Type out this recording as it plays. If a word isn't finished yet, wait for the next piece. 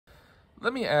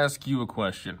Let me ask you a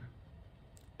question.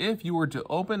 If you were to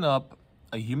open up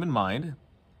a human mind,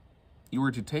 you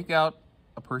were to take out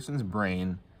a person's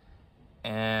brain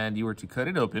and you were to cut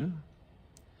it open,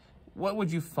 what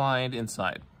would you find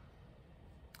inside?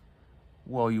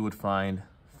 Well, you would find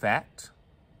fat.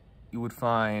 You would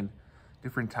find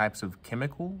different types of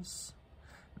chemicals.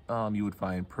 You would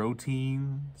find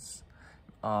proteins.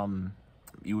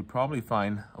 You would probably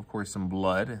find, of course, some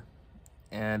blood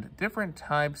and different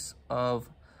types of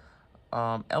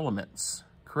elements,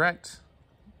 correct?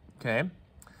 Okay.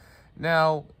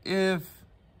 Now, if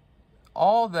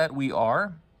all that we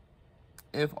are,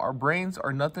 if our brains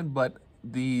are nothing but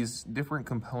these different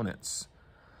components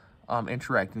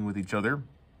interacting with each other,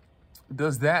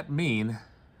 does that mean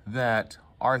that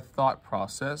our thought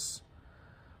process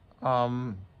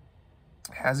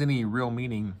has any real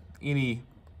meaning, any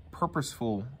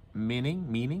purposeful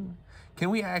meaning? Can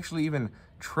we actually even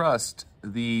trust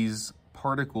these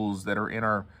particles that are in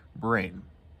our brain?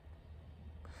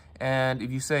 And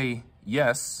if you say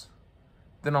yes,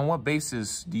 then on what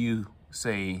basis do you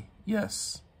say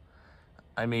yes?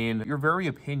 I mean, your very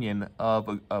opinion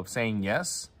of saying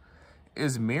yes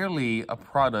is merely a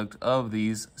product of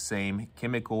these same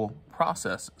chemical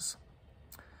processes.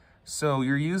 So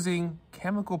you're using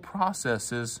chemical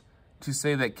processes to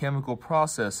say that chemical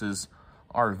processes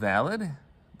are valid,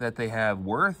 that they have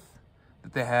worth,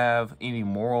 that they have any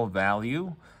moral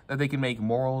value, that they can make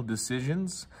moral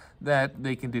decisions, that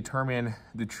they can determine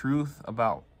the truth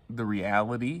about the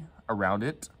reality around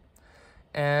it.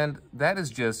 And that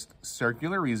is just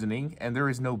circular reasoning, and there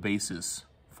is no basis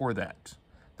for that.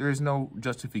 There is no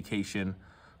justification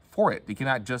for it. It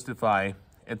cannot justify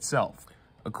itself.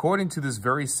 According to this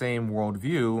very same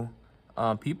worldview,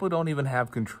 people don't even have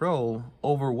control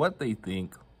over what they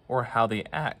think or how they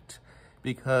act,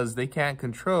 because they can't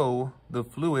control the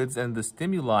fluids and the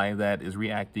stimuli that is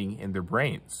reacting in their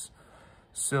brains.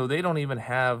 So they don't even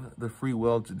have the free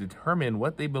will to determine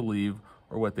what they believe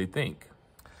or what they think.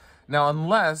 Now,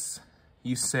 unless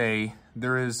you say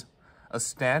there is a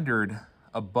standard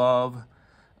above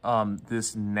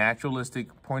this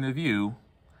naturalistic point of view,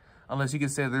 unless you can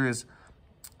say there is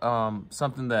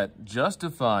something that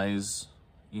justifies,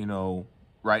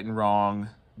 right and wrong,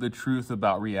 the truth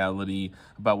about reality,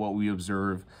 about what we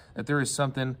observe, that there is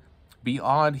something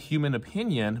beyond human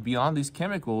opinion, beyond these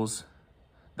chemicals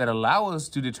that allow us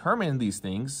to determine these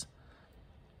things.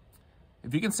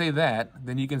 If you can say that,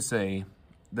 then you can say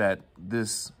that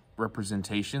this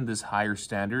representation, this higher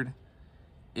standard,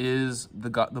 is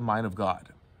the mind of God.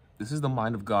 This is the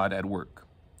mind of God at work,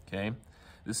 okay?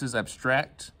 This is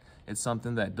abstract. It's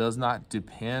something that does not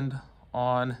depend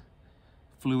on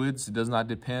fluids. It does not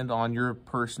depend on your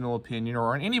personal opinion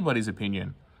or on anybody's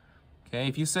opinion, okay?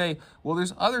 If you say, well,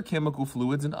 there's other chemical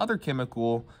fluids and other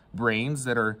chemical brains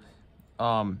that are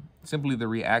simply the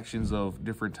reactions of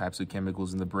different types of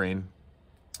chemicals in the brain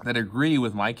that agree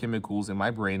with my chemicals in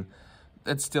my brain,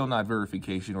 that's still not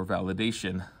verification or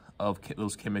validation of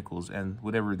those chemicals and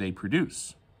whatever they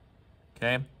produce,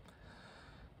 okay?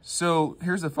 So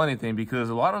here's the funny thing, because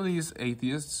a lot of these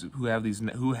atheists who have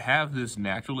this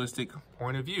naturalistic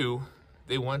point of view,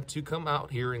 they want to come out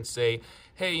here and say,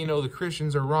 hey, the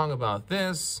Christians are wrong about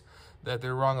this, that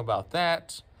they're wrong about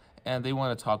that, and they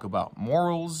want to talk about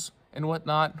morals and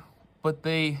whatnot, but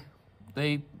they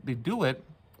do it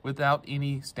without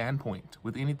any standpoint,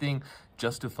 with anything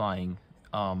justifying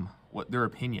what their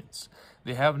opinions.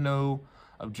 They have no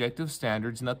objective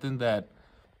standards, nothing that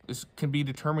can be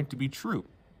determined to be true.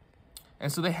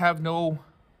 And so they have no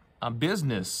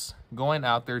business going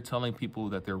out there telling people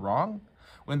that they're wrong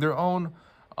when their own,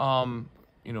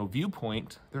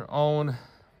 viewpoint, their own,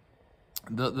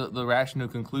 the rational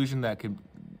conclusion that can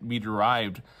be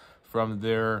derived from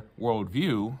their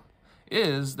worldview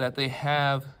is that they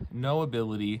have no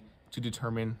ability to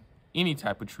determine any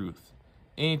type of truth,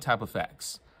 any type of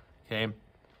facts, okay?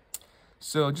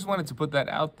 So I just wanted to put that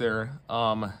out there.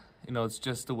 It's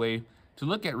just a way to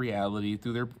look at reality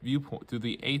through their viewpoint, through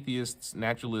the atheists,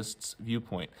 naturalists'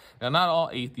 viewpoint. Now, not all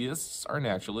atheists are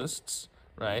naturalists,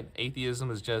 right? Atheism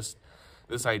is just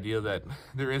this idea that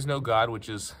there is no God, which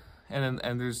is, and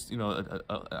there's,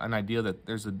 an idea that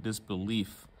there's a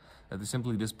disbelief, that there's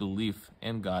simply disbelief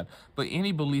in God. But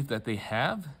any belief that they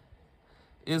have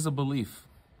is a belief,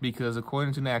 because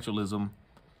according to naturalism,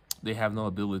 they have no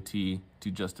ability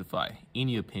to justify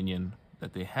any opinion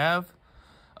that they have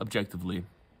objectively.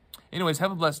 Anyways,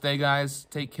 have a blessed day, guys.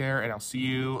 Take care, and I'll see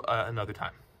you another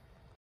time.